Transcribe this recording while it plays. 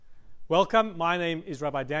Welcome, my name is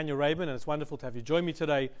Rabbi Daniel Rabin, and it's wonderful to have you join me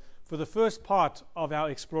today for the first part of our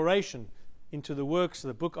exploration into the works of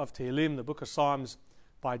the book of Tehillim, the book of Psalms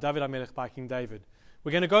by David HaMelech, by King David.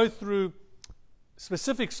 We're going to go through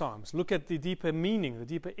specific Psalms, look at the deeper meaning, the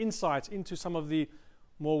deeper insights into some of the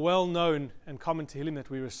more well-known and common Tehillim that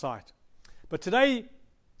we recite. But today,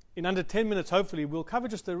 in under 10 minutes hopefully, we'll cover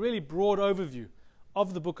just a really broad overview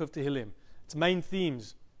of the book of Tehillim, its main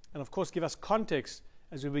themes, and of course give us context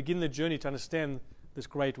as we begin the journey to understand this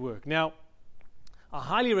great work. Now, I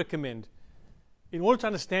highly recommend, in order to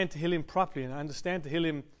understand Tehillim properly and understand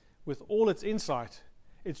Tehillim with all its insight,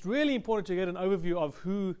 it's really important to get an overview of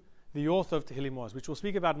who the author of Tehillim was, which we'll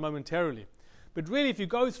speak about momentarily. But really, if you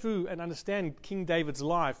go through and understand King David's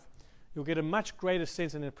life, you'll get a much greater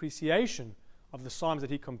sense and appreciation of the Psalms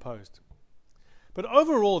that he composed. But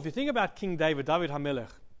overall, if you think about King David, David HaMelech,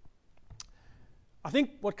 I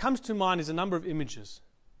think what comes to mind is a number of images.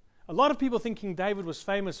 A lot of people think King David was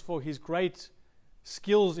famous for his great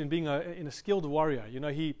skills in being a skilled warrior. You know,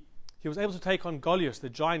 he was able to take on Goliath, the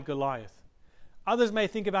giant Goliath. Others may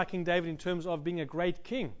think about King David in terms of being a great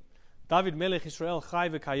king. David Melech Israel Chai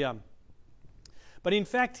V'Kayam. But in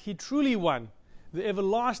fact, he truly won the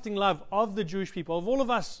everlasting love of the Jewish people, of all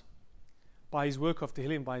of us, by his work of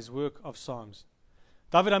Tehillim, by his work of Psalms.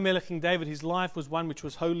 David HaMelech, King David, his life was one which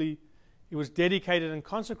was holy. It was dedicated and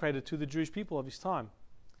consecrated to the Jewish people of his time.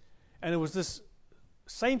 And it was this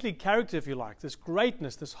saintly character, if you like, this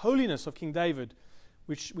greatness, this holiness of King David,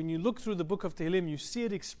 which when you look through the book of Tehillim, you see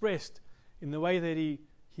it expressed in the way that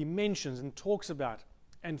he mentions and talks about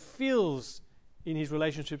and feels in his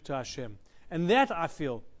relationship to Hashem. And that, I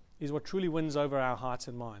feel, is what truly wins over our hearts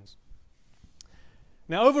and minds.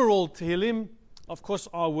 Now, overall, Tehillim, of course,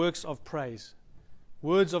 are works of praise.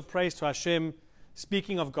 Words of praise to Hashem,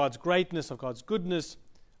 speaking of God's greatness, of God's goodness,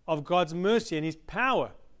 of God's mercy and His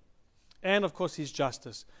power, and of course His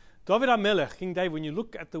justice. David HaMelech, King David, when you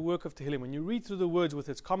look at the work of Tehillim, when you read through the words with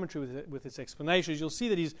its commentary, with its explanations, you'll see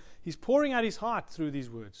that he's pouring out his heart through these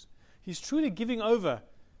words. He's truly giving over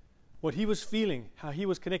what he was feeling, how he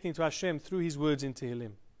was connecting to Hashem through his words in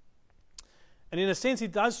Tehillim. And in a sense, he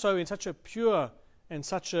does so in such a pure and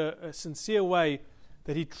such a sincere way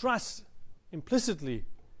that he trusts implicitly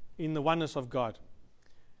in the oneness of God.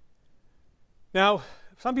 Now,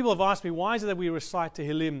 some people have asked me, why is it that we recite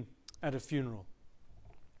Tehillim at a funeral?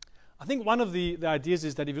 I think one of the ideas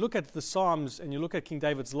is that if you look at the Psalms and you look at King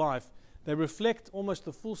David's life, they reflect almost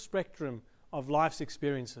the full spectrum of life's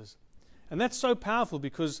experiences. And that's so powerful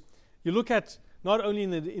because you look at not only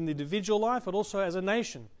in the individual life, but also as a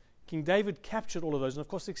nation. King David captured all of those and, of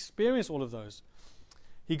course, experienced all of those.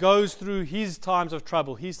 He goes through his times of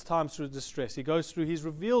trouble, his times of distress. He goes through his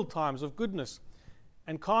revealed times of goodness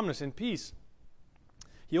and calmness and peace.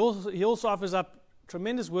 He also offers up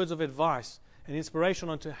tremendous words of advice and inspiration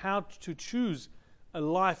onto how to choose a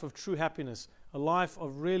life of true happiness, a life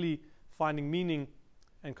of really finding meaning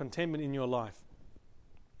and contentment in your life.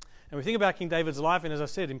 And we think about King David's life, and as I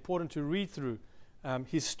said, important to read through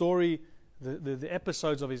his story, the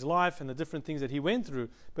episodes of his life and the different things that he went through.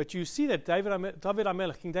 But you see that David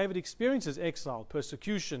HaMelech, King David, experiences exile,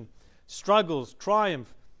 persecution, struggles,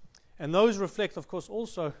 triumph. And those reflect, of course,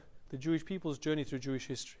 also the Jewish people's journey through Jewish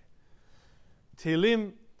history.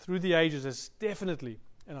 Tehillim, through the ages, has definitely,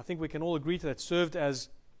 and I think we can all agree to that, served as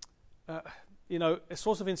a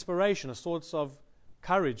source of inspiration, a source of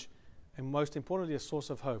courage, and most importantly, a source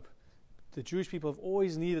of hope. The Jewish people have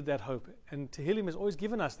always needed that hope, and Tehillim has always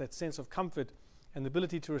given us that sense of comfort and the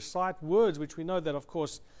ability to recite words which we know that, of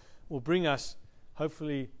course, will bring us,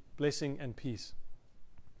 hopefully, blessing and peace.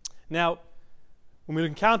 Now, when we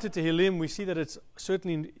encounter Tehillim, we see that it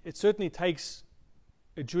certainly takes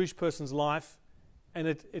a Jewish person's life and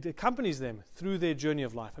it accompanies them through their journey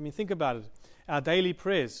of life. I mean, think about it. Our daily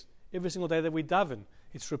prayers, every single day that we daven,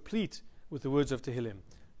 it's replete with the words of Tehillim.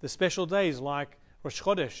 The special days like Rosh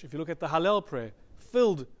Chodesh, if you look at the Hallel prayer,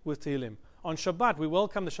 filled with Tehillim. On Shabbat, we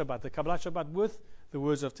welcome the Shabbat, the Kabbalah Shabbat, with the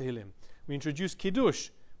words of Tehillim. We introduce Kiddush.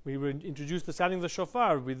 We introduce the sounding of the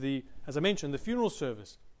shofar with as I mentioned, the funeral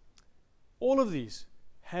service. All of these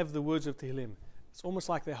have the words of Tehillim. It's almost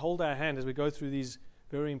like they hold our hand as we go through these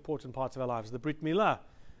very important parts of our lives. The Brit Milah,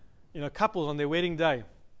 couples on their wedding day,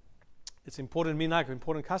 it's important minhag,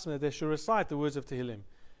 important custom that they should recite the words of Tehillim.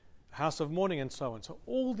 House of mourning and so on. So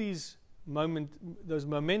all these those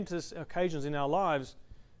momentous occasions in our lives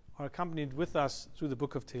are accompanied with us through the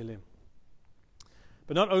book of Tehillim.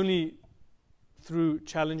 But not only through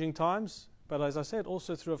challenging times, but as I said,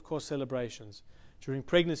 also through, of course, celebrations. During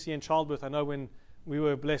pregnancy and childbirth, I know when we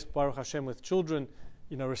were blessed, Baruch Hashem, with children,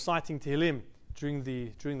 reciting Tehillim during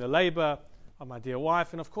the labor, of my dear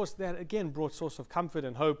wife. And of course, that again brought source of comfort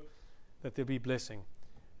and hope that there'll be blessing.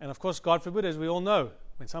 And of course, God forbid, as we all know,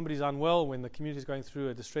 when somebody's unwell, when the community is going through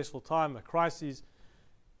a distressful time, a crisis,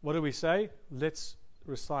 what do we say? Let's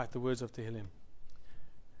recite the words of Tehillim.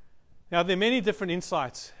 Now, there are many different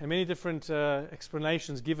insights and many different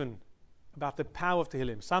explanations given about the power of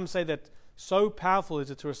Tehillim. Some say that so powerful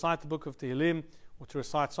is it to recite the book of Tehillim or to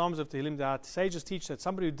recite Psalms of Tehillim that our sages teach that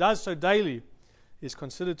somebody who does so daily is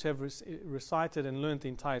considered to have recited and learned the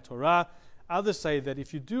entire Torah. Others say that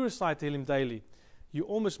if you do recite Tehillim daily, you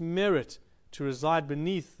almost merit to reside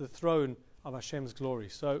beneath the throne of Hashem's glory.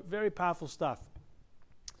 So, very powerful stuff.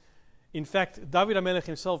 In fact, David HaMelech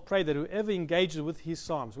himself prayed that whoever engages with his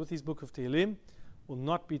Psalms, with his book of Tehillim, will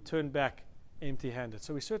not be turned back empty-handed.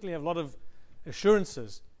 So we certainly have a lot of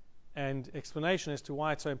assurances and explanation as to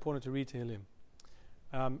why it's so important to read Tehillim.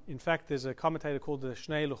 In fact, there's a commentator called the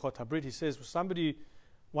Shnei Luchot HaBrit. He says,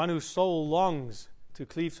 one whose soul longs to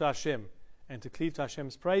cleave to Hashem and to cleave to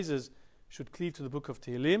Hashem's praises should cleave to the book of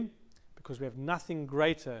Tehillim, because we have nothing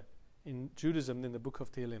greater in Judaism than the book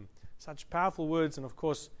of Tehillim. Such powerful words, and of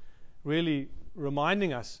course, really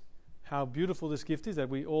reminding us how beautiful this gift is that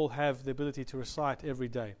we all have the ability to recite every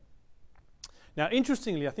day. Now,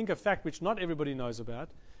 interestingly, I think a fact which not everybody knows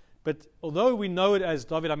about, but although we know it as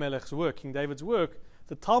David HaMelech's work, King David's work,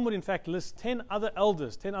 the Talmud in fact lists 10 other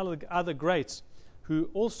elders, 10 other greats who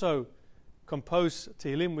also compose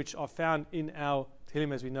Tehillim, which are found in our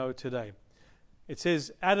Tehillim as we know it today. It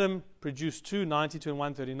says Adam produced 2, 92 and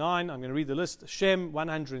 139. I'm going to read the list. Shem,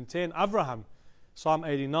 110. Avraham, Psalm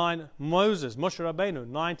 89. Moses, Moshe Rabbeinu,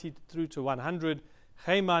 90 through to 100.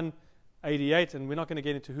 Haman, 88. And we're not going to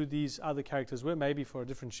get into who these other characters were, maybe for a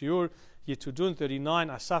different shiur. Yetudun, 39.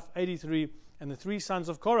 Asaph, 83. And the 3 sons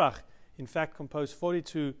of Korach, in fact, composed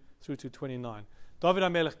 42 through to 29. David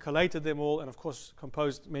HaMelech collated them all and, of course,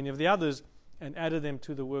 composed many of the others and added them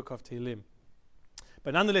to the work of Tehillim.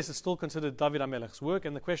 But nonetheless, it's still considered David HaMelech's work,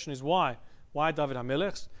 and the question is why? Why David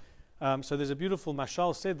HaMelech's? So there's a beautiful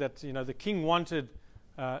mashal said that the king wanted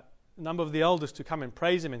a number of the elders to come and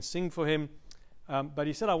praise him and sing for him, but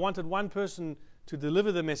he said, I wanted one person to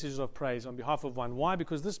deliver the messages of praise on behalf of one. Why?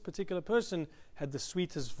 Because this particular person had the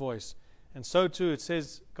sweetest voice. And so too, it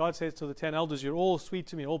says, God says to the 10 elders, you're all sweet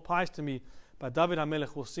to me, all pious to me, but David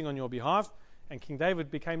HaMelech will sing on your behalf. And King David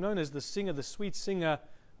became known as the singer, the sweet singer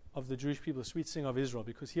of the Jewish people, the sweet singer of Israel,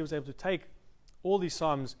 because he was able to take all these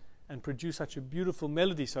psalms and produce such a beautiful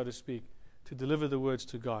melody, so to speak, to deliver the words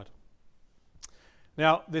to God.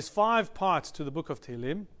 Now, there's 5 parts to the book of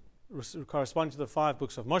Tehillim, corresponding to the 5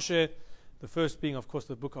 books of Moshe, the first being, of course,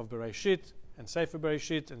 the book of Bereshit, and Sefer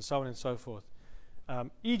Bereshit, and so on and so forth.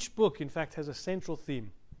 Each book, in fact, has a central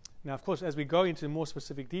theme. Now, of course, as we go into more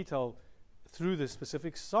specific detail through the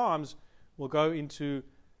specific psalms, we'll go into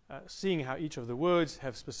seeing how each of the words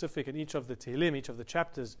have specific, and each of the Tehillim, each of the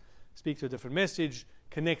chapters speak to a different message,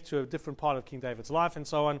 connect to a different part of King David's life, and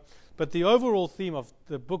so on. But the overall theme of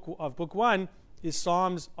the book 1 is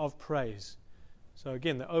Psalms of praise. So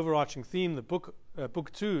again, the overarching theme, the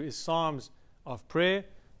book 2 is Psalms of prayer,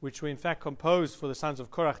 which were in fact composed for the sons of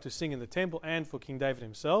Korach to sing in the temple and for King David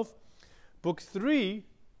himself. Book 3,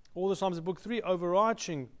 all the Psalms of Book 3,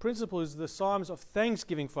 overarching principle is the Psalms of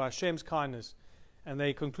thanksgiving for Hashem's kindness. And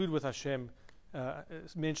they conclude with Hashem,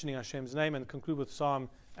 mentioning Hashem's name, and conclude with Psalm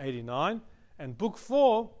 89. And Book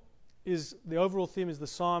 4 is, the overall theme is the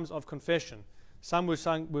Psalms of confession. Some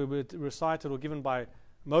were recited or given by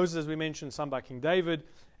Moses, as we mentioned, some by King David,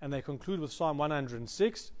 and they conclude with Psalm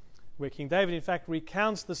 106, where King David, in fact,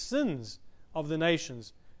 recounts the sins of the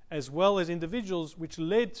nations, as well as individuals which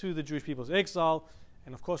led to the Jewish people's exile,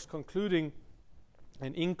 and of course concluding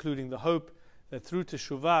and including the hope that through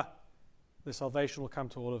Teshuvah, the salvation will come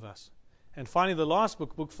to all of us. And finally, the last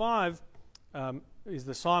book, Book 5, is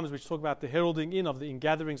the Psalms which talk about the heralding in of the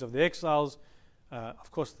ingatherings of the exiles, of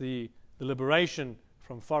course the liberation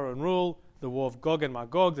from foreign rule, the war of Gog and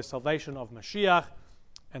Magog, the salvation of Mashiach,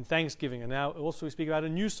 and thanksgiving. And now also we speak about a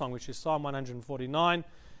new song, which is Psalm 149,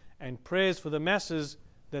 and prayers for the masses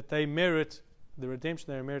that they merit the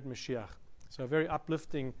redemption, they merit Mashiach. So a very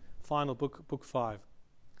uplifting final book, Book 5.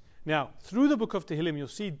 Now, through the book of Tehillim, you'll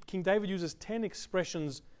see King David uses 10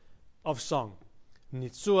 expressions of song.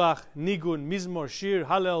 Nitzuach, Nigun, Mizmor, Shir,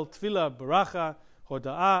 Hallel, Tfilah, Baracha,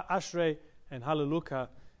 Hoda'ah, Ashrei, and Hallelujah.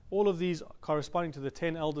 All of these corresponding to the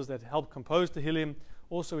 10 elders that helped compose Tehillim.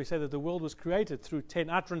 Also, we say that the world was created through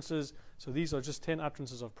 10 utterances. So these are just 10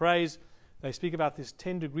 utterances of praise. They speak about these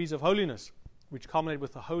 10 degrees of holiness, which culminate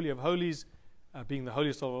with the Holy of Holies, being the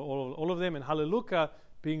holiest of all of them, and Hallelujah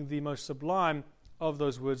being the most sublime of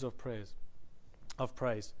those words of praise.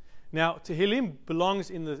 Now, Tehillim belongs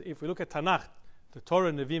in the, if we look at Tanakh, the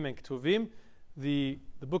Torah, Nevi'im, and Ketuvim, the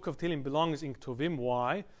book of Tehillim belongs in Ketuvim.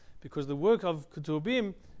 Why? Because the work of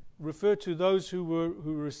Ketuvim refer to those who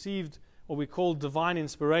received what we call divine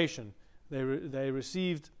inspiration. They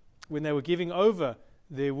received, when they were giving over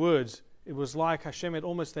their words, it was like Hashem had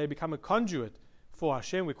almost, they become a conduit for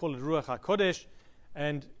Hashem. We call it Ruach HaKodesh.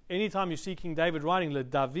 And anytime you see King David writing Le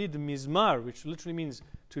David Mizmar, which literally means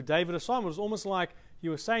to David a psalm, it was almost like he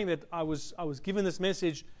was saying that I was given this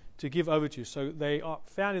message to give over to you. So they are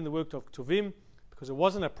found in the work of Ketuvim, because it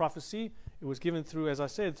wasn't a prophecy. It was given through, as I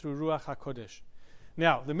said, through Ruach HaKodesh.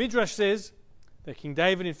 Now, the Midrash says that King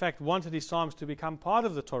David, in fact, wanted his psalms to become part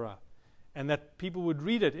of the Torah, and that people would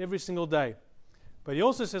read it every single day. But he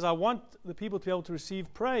also says, I want the people to be able to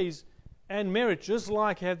receive praise and merit, just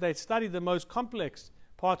like had they studied the most complex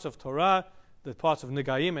parts of Torah, the parts of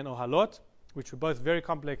Negaim and Ohalot, which were both very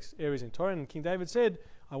complex areas in Torah. And King David said,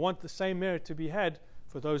 I want the same merit to be had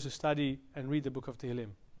for those who study and read the book of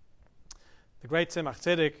Tehillim. The great Tzemach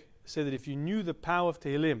Tzedek said that if you knew the power of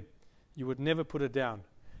Tehillim, you would never put it down.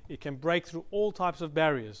 It can break through all types of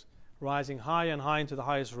barriers, rising high and high into the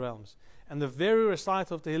highest realms. And the very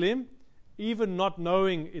recital of Tehillim, even not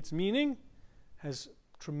knowing its meaning, has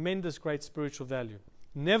tremendous great spiritual value.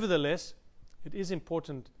 Nevertheless, it is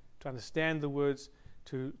important to understand the words,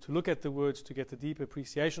 to look at the words, to get the deep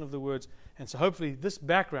appreciation of the words. And so hopefully this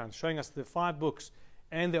background, showing us the 5 books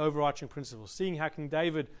and the overarching principles, seeing how King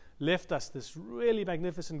David left us this really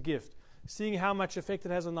magnificent gift, seeing how much effect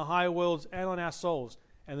it has on the higher worlds and on our souls,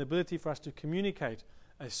 and the ability for us to communicate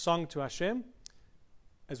a song to Hashem.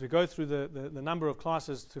 As we go through the number of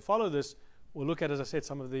classes to follow this, we'll look at, as I said,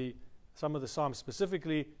 some of the Psalms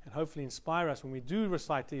specifically, and hopefully inspire us when we do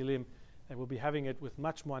recite Tehillim, and we'll be having it with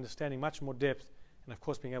much more understanding, much more depth, and of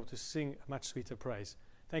course being able to sing a much sweeter praise.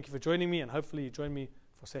 Thank you for joining me, and hopefully you join me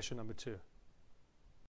for session number 2.